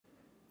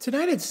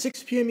Tonight at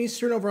 6 p.m.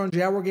 Eastern over on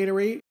Jaguar Gator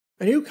 8,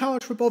 a new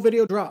college football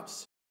video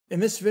drops.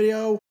 In this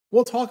video,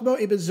 we'll talk about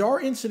a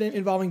bizarre incident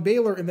involving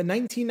Baylor in the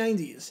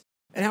 1990s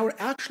and how it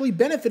actually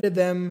benefited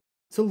them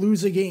to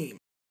lose a game.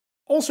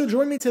 Also,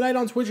 join me tonight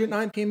on Twitch at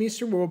 9 p.m.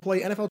 Eastern where we'll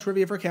play NFL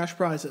trivia for cash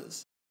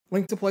prizes.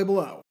 Link to play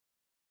below.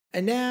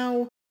 And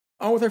now,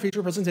 on with our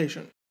feature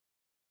presentation.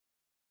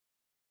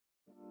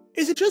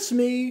 Is it just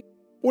me,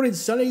 or did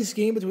Sunday's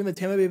game between the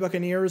Tampa Bay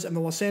Buccaneers and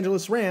the Los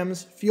Angeles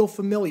Rams feel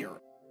familiar?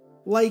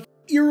 Like,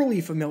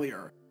 eerily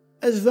familiar,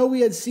 as though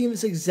we had seen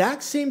this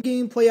exact same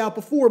game play out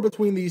before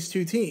between these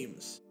two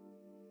teams.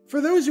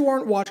 For those who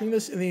aren't watching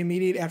this in the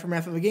immediate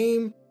aftermath of the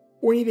game,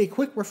 or need a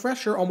quick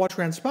refresher on what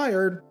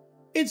transpired,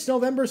 it's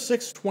November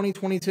 6,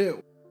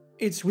 2022.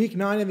 It's week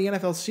 9 of the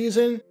NFL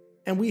season,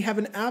 and we have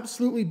an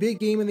absolutely big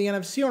game in the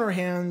NFC on our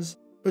hands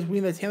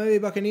between the Tampa Bay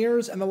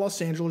Buccaneers and the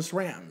Los Angeles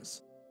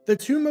Rams, the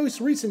two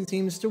most recent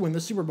teams to win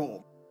the Super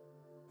Bowl.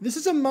 This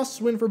is a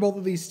must-win for both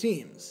of these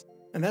teams,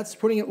 and that's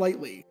putting it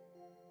lightly.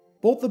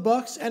 Both the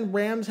Bucs and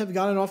Rams have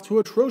gotten off to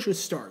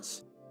atrocious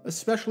starts,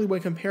 especially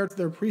when compared to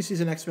their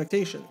preseason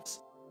expectations,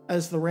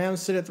 as the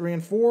Rams sit at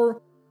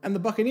 3-4 and the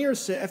Buccaneers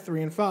sit at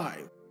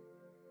 3-5.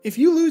 If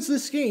you lose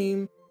this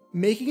game,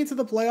 making it to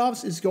the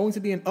playoffs is going to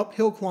be an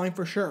uphill climb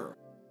for sure.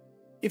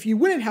 If you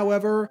win it,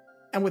 however,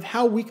 and with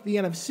how weak the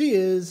NFC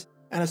is,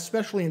 and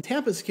especially in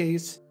Tampa's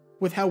case,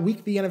 with how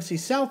weak the NFC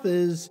South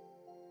is,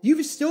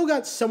 you've still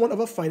got somewhat of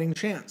a fighting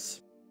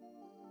chance.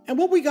 And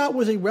what we got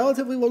was a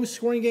relatively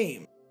low-scoring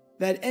game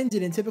that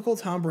ended in typical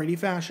Tom Brady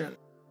fashion.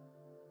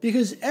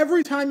 Because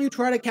every time you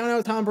try to count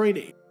out Tom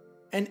Brady,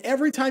 and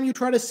every time you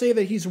try to say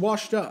that he's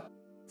washed up,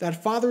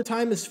 that Father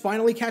Time is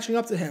finally catching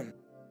up to him,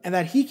 and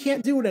that he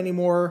can't do it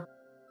anymore,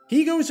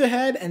 he goes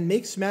ahead and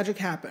makes magic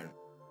happen.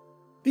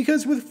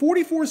 Because with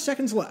 44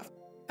 seconds left,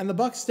 and the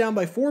Bucs down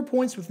by 4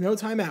 points with no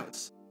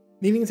timeouts,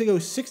 needing to go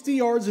 60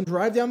 yards and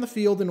drive down the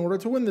field in order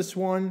to win this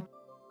one,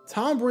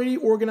 Tom Brady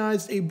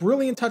organized a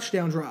brilliant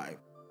touchdown drive,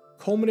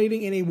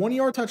 culminating in a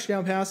 1-yard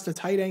touchdown pass to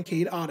tight end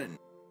Cade Otton.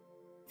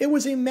 It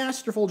was a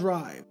masterful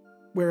drive,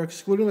 where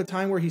excluding the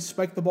time where he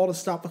spiked the ball to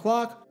stop the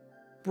clock,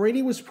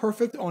 Brady was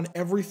perfect on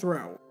every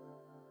throw.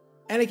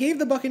 And it gave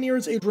the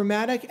Buccaneers a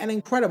dramatic and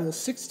incredible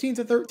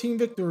 16-13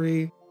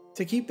 victory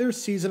to keep their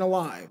season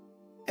alive,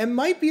 and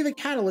might be the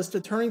catalyst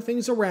to turning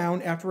things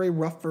around after a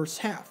rough first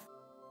half.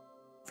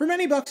 For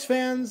many Bucs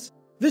fans,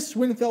 this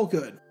win felt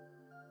good.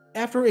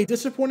 After a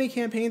disappointing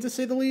campaign to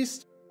say the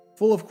least,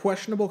 full of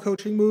questionable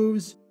coaching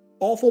moves,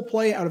 awful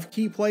play out of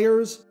key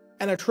players,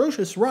 and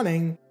atrocious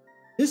running,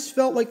 this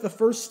felt like the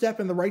first step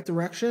in the right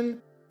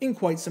direction in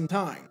quite some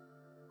time.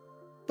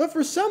 But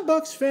for some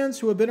Bucs fans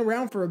who have been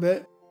around for a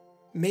bit,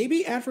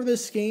 maybe after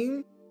this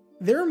game,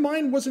 their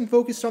mind wasn't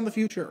focused on the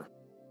future.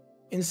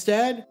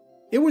 Instead,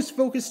 it was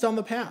focused on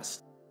the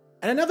past,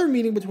 and another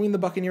meeting between the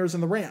Buccaneers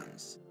and the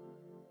Rams.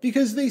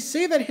 Because they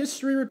say that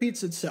history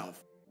repeats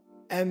itself,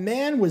 and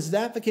man was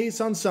that the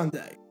case on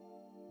Sunday.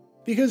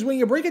 Because when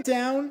you break it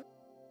down,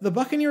 the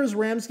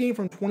Buccaneers-Rams game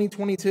from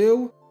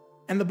 2022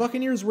 and the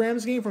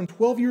Buccaneers-Rams game from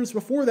 12 years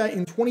before that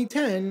in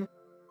 2010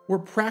 were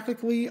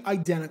practically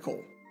identical.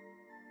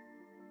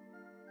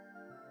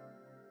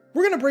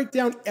 We're going to break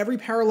down every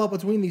parallel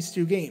between these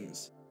two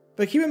games,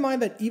 but keep in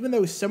mind that even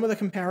though some of the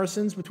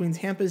comparisons between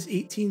Tampa's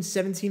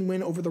 18-17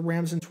 win over the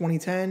Rams in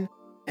 2010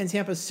 and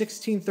Tampa's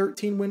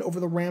 16-13 win over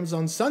the Rams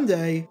on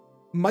Sunday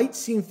might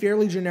seem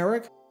fairly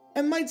generic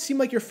and might seem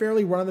like your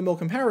fairly run-of-the-mill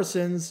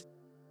comparisons,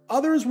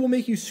 others will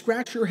make you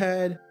scratch your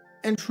head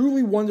and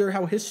truly wonder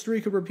how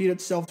history could repeat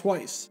itself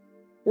twice,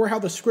 or how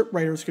the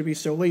scriptwriters could be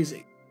so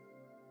lazy.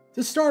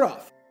 To start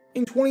off,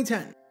 in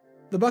 2010,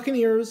 the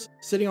Buccaneers,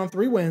 sitting on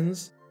 3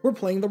 wins, were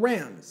playing the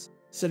Rams,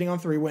 sitting on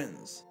 3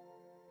 wins.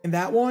 In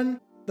that one,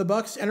 the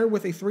Bucs entered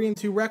with a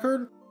 3-2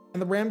 record,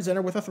 and the Rams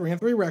entered with a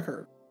 3-3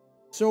 record.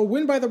 So a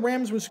win by the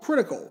Rams was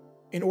critical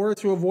in order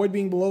to avoid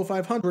being below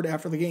 500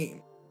 after the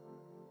game.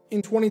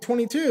 In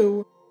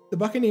 2022, the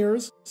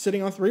Buccaneers,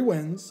 sitting on 3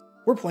 wins,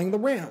 were playing the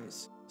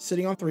Rams,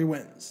 sitting on 3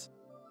 wins.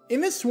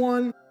 In this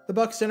one, the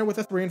Bucs entered with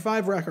a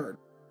 3-5 record,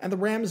 and the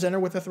Rams entered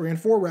with a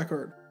 3-4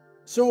 record.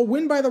 So a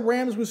win by the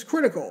Rams was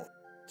critical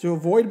to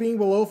avoid being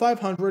below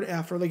 500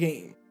 after the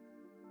game.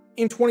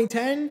 In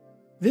 2010,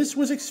 this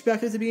was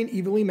expected to be an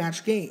evenly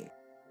matched game,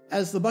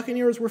 as the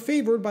Buccaneers were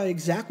favored by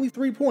exactly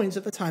 3 points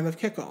at the time of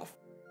kickoff.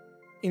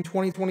 In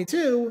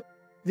 2022,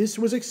 this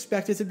was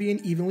expected to be an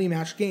evenly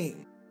matched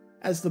game,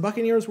 as the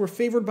Buccaneers were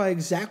favored by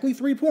exactly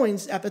 3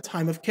 points at the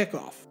time of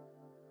kickoff.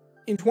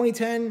 In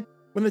 2010,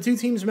 when the two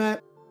teams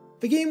met,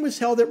 the game was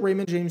held at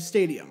Raymond James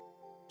Stadium,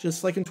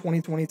 just like in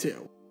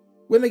 2022,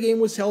 when the game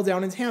was held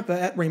down in Tampa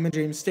at Raymond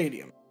James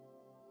Stadium.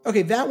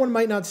 Okay, that one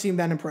might not seem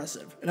that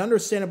impressive, and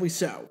understandably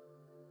so,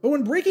 but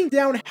when breaking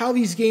down how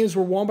these games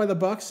were won by the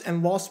Bucs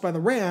and lost by the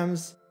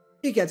Rams,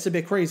 it gets a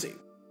bit crazy.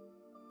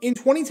 In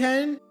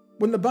 2010,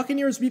 when the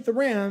Buccaneers beat the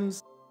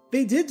Rams,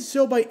 they did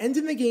so by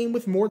ending the game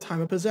with more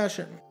time of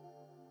possession.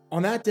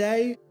 On that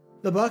day,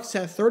 the Bucs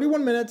had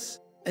 31 minutes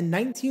and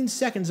 19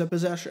 seconds of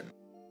possession.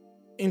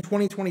 In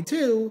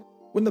 2022,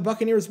 when the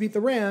Buccaneers beat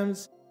the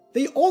Rams,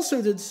 they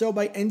also did so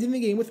by ending the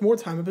game with more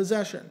time of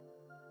possession.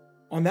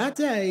 On that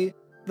day,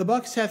 the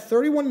Bucs had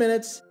 31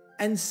 minutes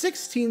and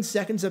 16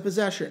 seconds of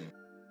possession.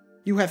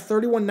 You have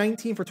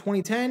 31-19 for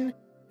 2010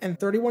 and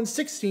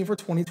 31-16 for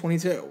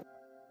 2022.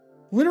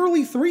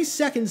 Literally 3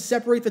 seconds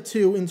separate the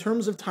two in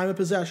terms of time of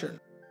possession,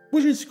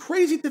 which is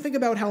crazy to think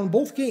about how in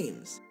both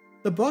games,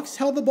 the Bucs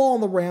held the ball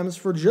on the Rams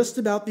for just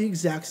about the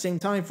exact same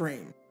time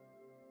frame.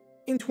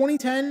 In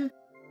 2010,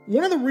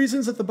 one of the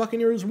reasons that the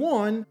Buccaneers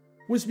won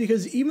was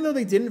because even though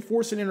they didn't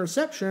force an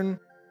interception,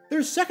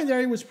 their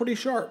secondary was pretty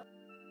sharp,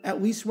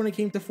 at least when it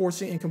came to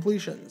forcing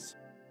incompletions.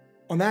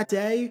 On that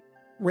day,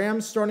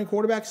 Rams starting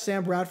quarterback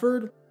Sam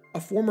Bradford, a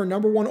former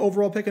number 1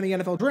 overall pick in the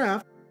NFL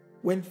draft,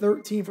 went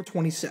 13 for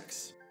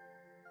 26.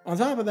 On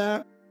top of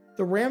that,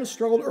 the Rams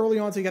struggled early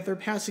on to get their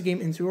passing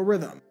game into a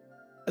rhythm,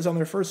 as on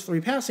their first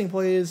 3 passing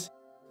plays,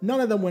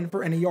 none of them went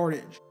for any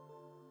yardage.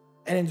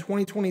 And in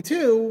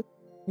 2022,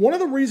 one of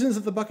the reasons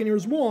that the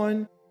Buccaneers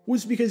won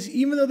was because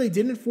even though they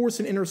didn't force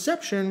an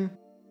interception,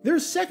 their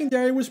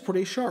secondary was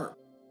pretty sharp,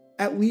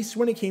 at least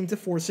when it came to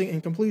forcing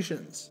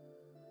incompletions.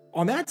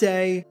 On that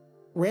day,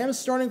 Rams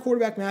starting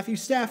quarterback Matthew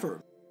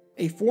Stafford,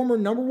 a former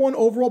number 1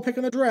 overall pick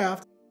in the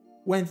draft,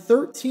 went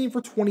 13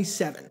 for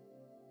 27.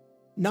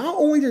 Not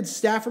only did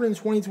Stafford in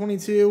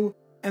 2022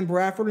 and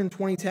Bradford in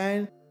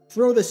 2010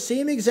 throw the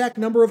same exact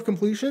number of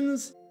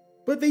completions,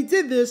 but they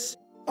did this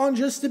on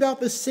just about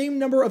the same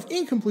number of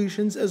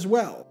incompletions as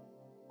well.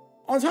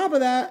 On top of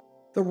that,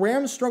 the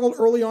Rams struggled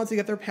early on to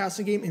get their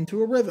passing game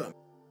into a rhythm,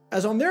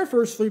 as on their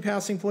first 3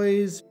 passing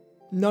plays,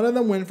 none of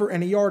them went for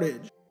any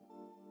yardage.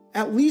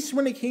 At least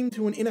when it came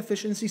to an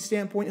inefficiency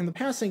standpoint in the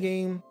passing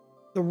game,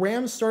 the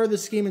Rams started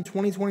this game in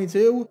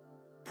 2022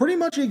 pretty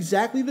much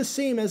exactly the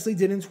same as they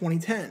did in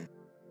 2010,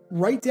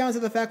 right down to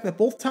the fact that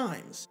both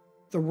times,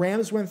 the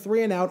Rams went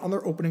 3 and out on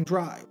their opening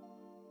drive.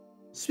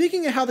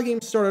 Speaking of how the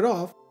game started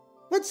off,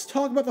 let's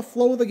talk about the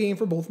flow of the game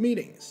for both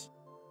meetings.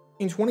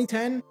 In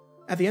 2010,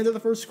 at the end of the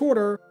first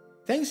quarter,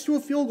 thanks to a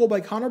field goal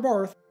by Connor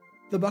Barth,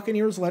 the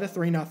Buccaneers led at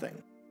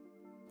 3-0.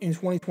 In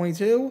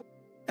 2022,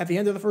 at the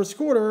end of the first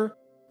quarter,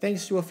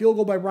 thanks to a field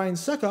goal by Ryan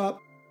Succop,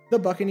 the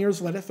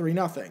Buccaneers led at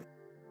 3-0.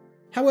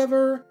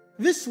 However,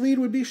 this lead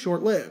would be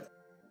short-lived.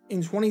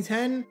 In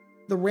 2010,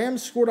 the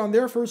Rams scored on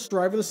their first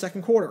drive of the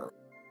second quarter,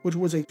 which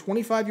was a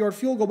 25-yard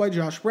field goal by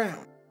Josh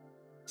Brown.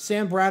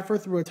 Sam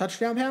Bradford threw a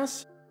touchdown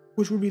pass,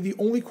 which would be the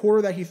only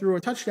quarter that he threw a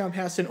touchdown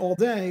pass in all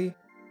day,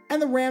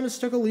 and the Rams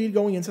took a lead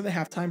going into the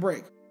halftime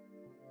break.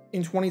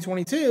 In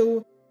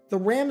 2022, the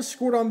Rams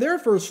scored on their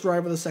first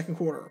drive of the second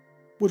quarter,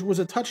 which was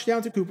a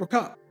touchdown to Cooper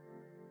Kupp.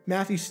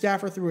 Matthew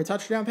Stafford threw a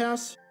touchdown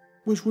pass,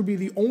 which would be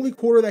the only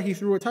quarter that he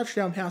threw a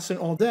touchdown pass in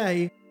all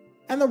day,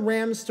 and the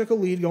Rams took a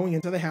lead going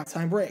into the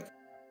halftime break.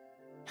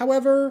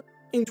 However,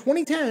 in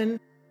 2010,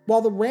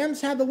 while the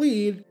Rams had the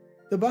lead,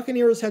 the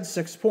Buccaneers had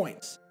 6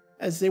 points,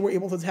 as they were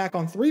able to tack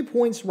on 3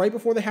 points right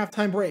before the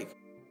halftime break,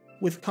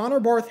 with Connor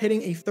Barth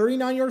hitting a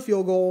 39-yard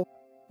field goal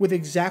with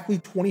exactly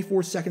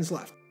 24 seconds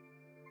left.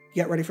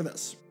 Get ready for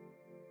this.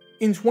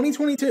 In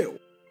 2022,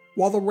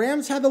 while the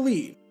Rams had the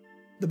lead,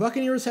 the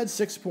Buccaneers had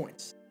 6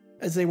 points,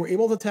 as they were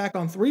able to tack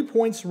on 3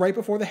 points right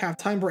before the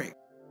halftime break,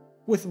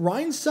 with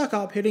Ryan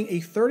Succop hitting a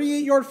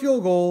 38-yard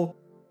field goal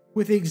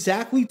with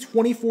exactly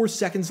 24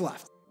 seconds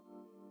left.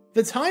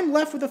 The time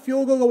left with the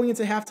field goal going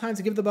into halftime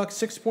to give the Bucs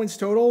 6 points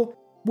total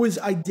was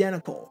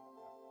identical,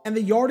 and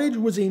the yardage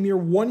was a mere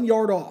 1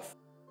 yard off.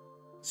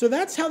 So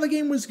that's how the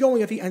game was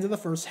going at the end of the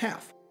first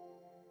half.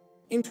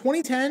 In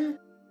 2010,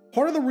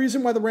 part of the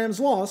reason why the Rams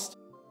lost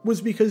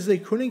was because they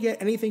couldn't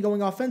get anything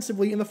going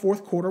offensively in the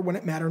fourth quarter when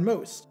it mattered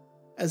most,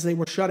 as they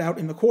were shut out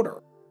in the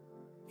quarter.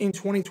 In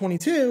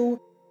 2022,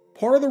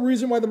 part of the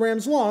reason why the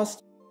Rams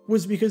lost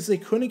was because they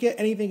couldn't get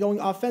anything going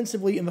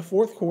offensively in the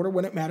fourth quarter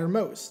when it mattered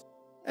most,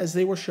 as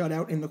they were shut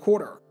out in the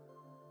quarter.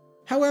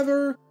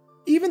 However,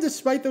 even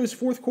despite those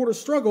fourth quarter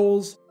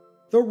struggles,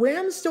 the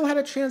Rams still had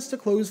a chance to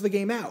close the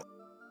game out,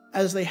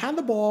 as they had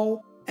the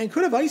ball and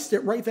could have iced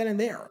it right then and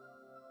there.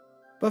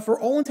 But for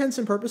all intents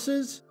and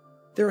purposes,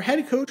 their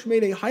head coach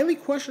made a highly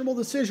questionable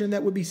decision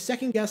that would be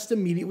second-guessed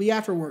immediately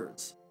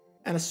afterwards,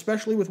 and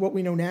especially with what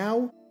we know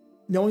now,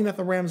 knowing that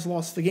the Rams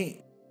lost the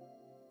game.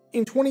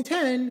 In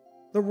 2010,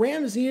 the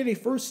Rams needed a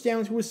first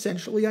down to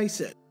essentially ice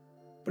it,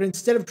 but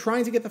instead of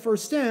trying to get the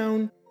first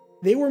down,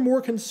 they were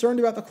more concerned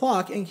about the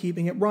clock and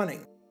keeping it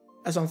running,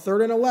 as on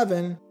 3rd and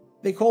 11,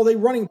 they called a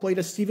running play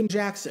to Steven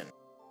Jackson,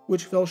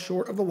 which fell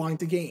short of the line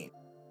to gain,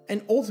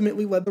 and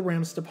ultimately led the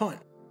Rams to punt,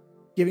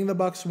 giving the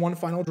Bucs one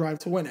final drive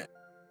to win it.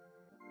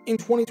 In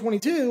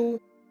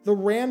 2022, the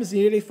Rams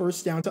needed a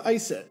first down to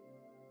ice it,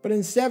 but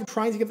instead of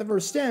trying to get the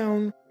first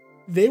down,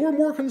 they were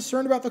more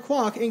concerned about the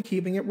clock and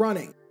keeping it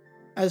running,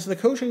 as the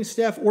coaching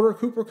staff ordered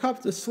Cooper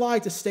Kupp to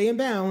slide to stay in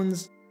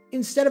bounds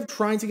instead of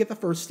trying to get the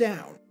first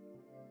down.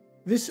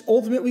 This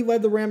ultimately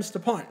led the Rams to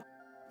punt,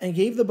 and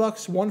gave the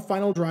Bucs one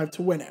final drive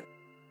to win it.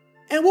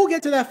 And we'll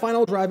get to that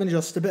final drive in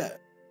just a bit,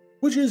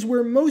 which is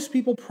where most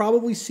people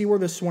probably see where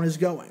this one is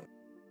going.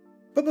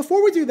 But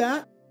before we do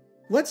that,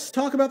 let's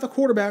talk about the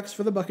quarterbacks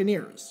for the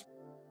Buccaneers.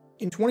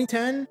 In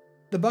 2010,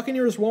 the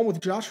Buccaneers won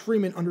with Josh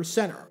Freeman under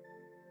center.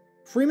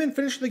 Freeman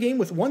finished the game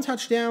with 1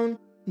 touchdown,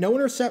 no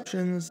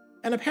interceptions,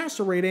 and a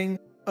passer rating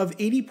of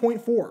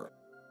 80.4.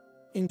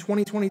 In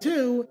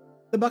 2022,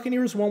 the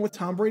Buccaneers won with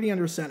Tom Brady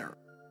under center.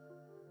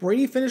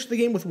 Brady finished the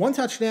game with 1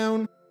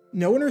 touchdown,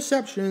 no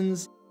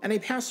interceptions, and a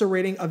passer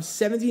rating of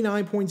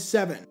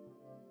 79.7.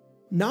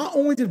 Not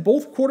only did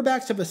both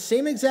quarterbacks have the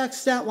same exact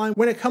stat line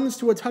when it comes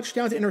to a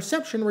touchdown to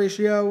interception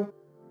ratio,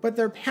 but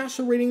their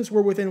passer ratings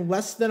were within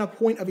less than a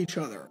point of each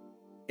other.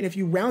 And if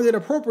you rounded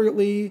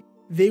appropriately,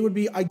 they would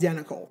be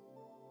identical.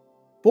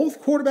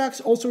 Both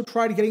quarterbacks also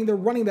tried getting their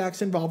running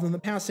backs involved in the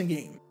passing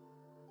game.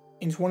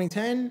 In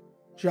 2010,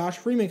 Josh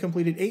Freeman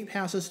completed 8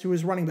 passes to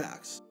his running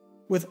backs,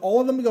 with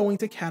all of them going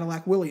to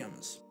Cadillac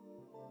Williams.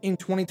 In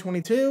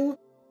 2022,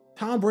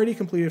 Tom Brady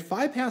completed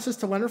 5 passes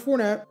to Leonard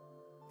Fournette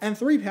and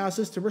 3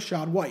 passes to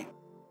Rachaad White.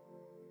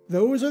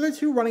 Those are the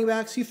 2 running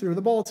backs he threw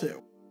the ball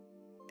to.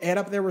 Add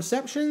up their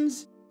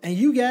receptions, and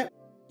you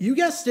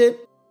guessed it,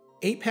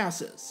 8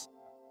 passes.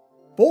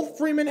 Both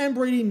Freeman and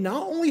Brady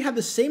not only had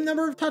the same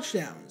number of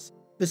touchdowns,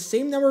 the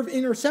same number of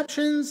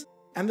interceptions,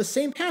 and the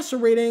same passer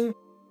rating,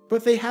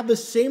 but they had the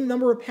same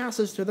number of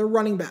passes to their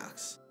running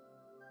backs.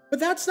 But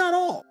that's not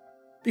all,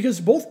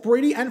 because both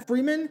Brady and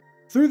Freeman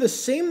threw the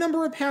same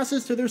number of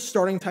passes to their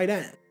starting tight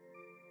end.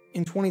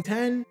 In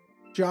 2010,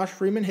 Josh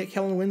Freeman hit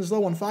Kellen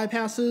Winslow on 5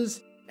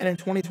 passes, and in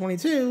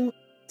 2022,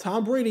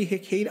 Tom Brady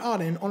hit Cade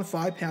Otton on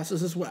 5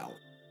 passes as well.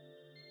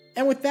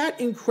 And with that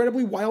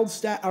incredibly wild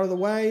stat out of the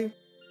way,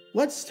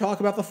 let's talk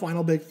about the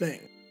final big thing.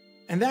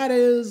 And that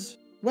is,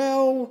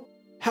 well,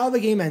 how the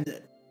game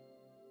ended.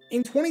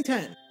 In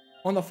 2010,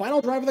 on the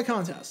final drive of the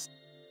contest,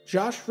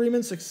 Josh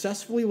Freeman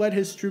successfully led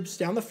his troops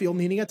down the field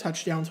needing a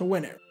touchdown to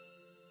win it.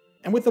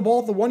 And with the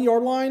ball at the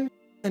 1-yard line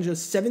and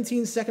just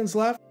 17 seconds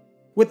left,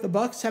 with the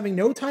Bucs having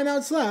no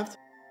timeouts left,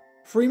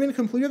 Freeman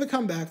completed the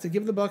comeback to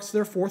give the Bucs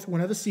their 4th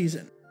win of the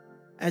season,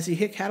 as he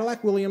hit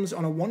Cadillac Williams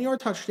on a 1-yard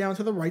touchdown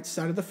to the right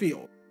side of the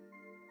field.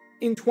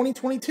 In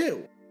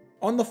 2022,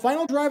 on the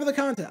final drive of the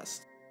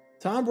contest,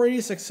 Tom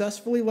Brady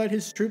successfully led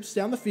his troops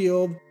down the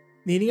field,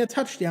 needing a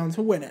touchdown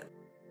to win it.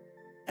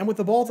 And with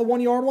the ball at the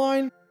 1-yard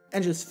line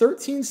and just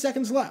 13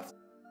 seconds left,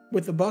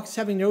 with the Bucs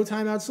having no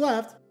timeouts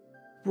left,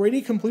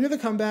 Brady completed the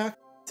comeback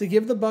to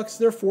give the Bucs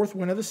their 4th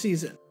win of the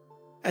season,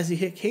 as he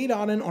hit Cade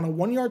Otton on a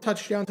 1-yard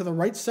touchdown to the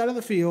right side of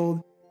the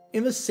field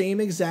in the same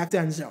exact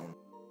end zone.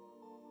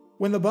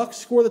 When the Bucs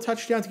scored the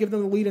touchdown to give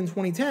them the lead in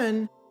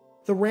 2010,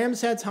 the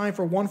Rams had time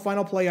for one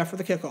final play after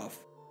the kickoff,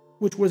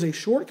 which was a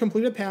short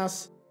completed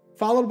pass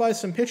followed by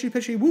some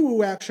pitchy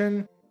woo-woo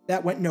action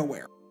that went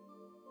nowhere.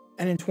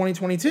 And in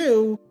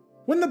 2022,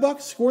 when the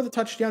Bucs scored the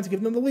touchdown to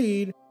give them the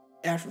lead,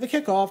 after the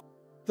kickoff,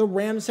 the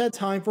Rams had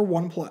time for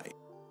one play,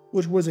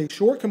 which was a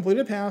short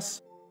completed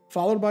pass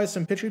followed by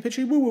some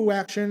pitchy woo-woo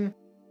action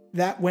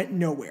that went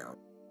nowhere.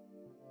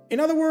 In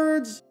other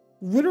words,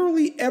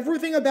 literally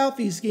everything about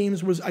these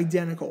games was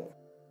identical.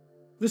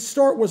 The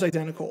start was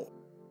identical.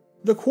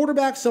 The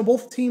quarterbacks on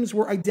both teams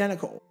were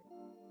identical.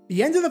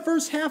 The end of the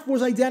first half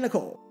was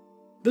identical.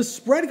 The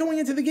spread going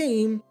into the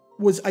game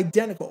was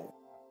identical.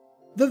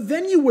 The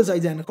venue was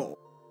identical.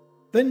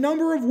 The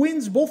number of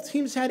wins both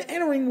teams had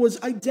entering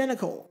was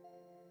identical.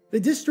 The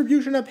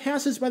distribution of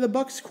passes by the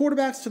Bucs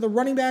quarterbacks to the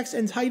running backs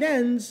and tight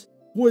ends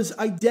was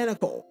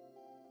identical.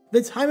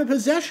 The time of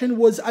possession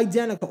was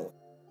identical.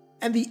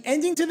 And the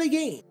ending to the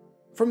game,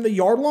 from the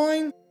yard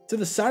line to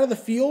the side of the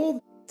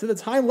field to the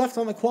time left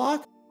on the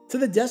clock to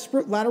the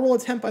desperate lateral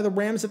attempt by the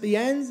Rams at the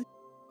end,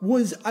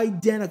 was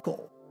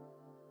identical.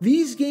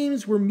 These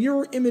games were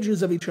mirror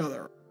images of each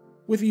other,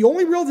 with the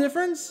only real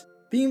difference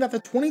being that the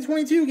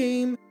 2022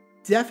 game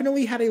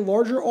definitely had a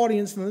larger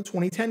audience than the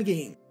 2010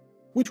 game,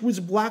 which was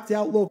blacked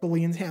out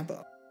locally in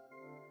Tampa.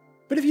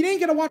 But if you didn't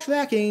get to watch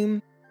that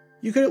game,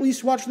 you could at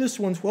least watch this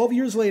one 12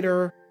 years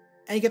later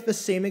and get the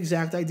same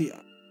exact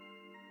idea.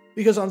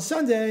 Because on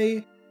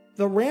Sunday,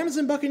 the Rams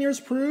and Buccaneers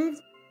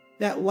proved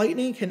that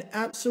lightning can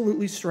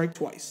absolutely strike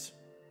twice.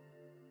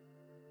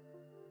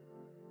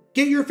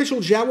 Get your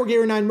official Jaguar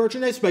Gator 9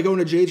 merchandise by going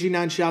to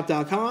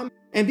jg9shop.com,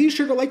 and be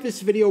sure to like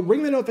this video,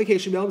 ring the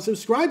notification bell, and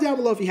subscribe down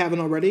below if you haven't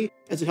already,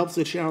 as it helps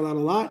the channel out a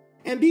lot.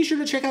 And be sure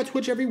to check out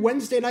Twitch every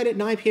Wednesday night at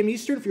 9 p.m.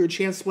 Eastern for your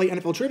chance to play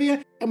NFL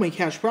Trivia and win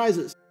cash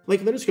prizes.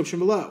 Link in the description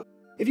below.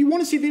 If you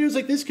want to see videos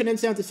like this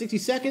condensed down to 60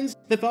 seconds,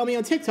 then follow me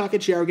on TikTok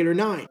at Jaguar Gator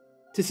 9.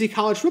 To see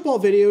college football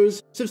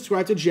videos,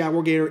 subscribe to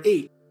Jaguar Gator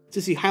 8.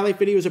 To see highlight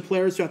videos of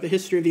players throughout the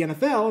history of the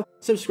NFL,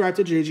 subscribe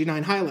to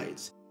JG9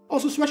 Highlights.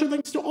 Also, special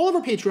thanks to all of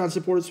our Patreon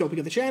supporters for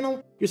helping the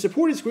channel. Your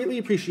support is greatly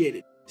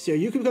appreciated. So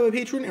you can become a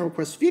patron and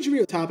request future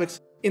video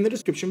topics in the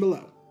description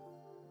below.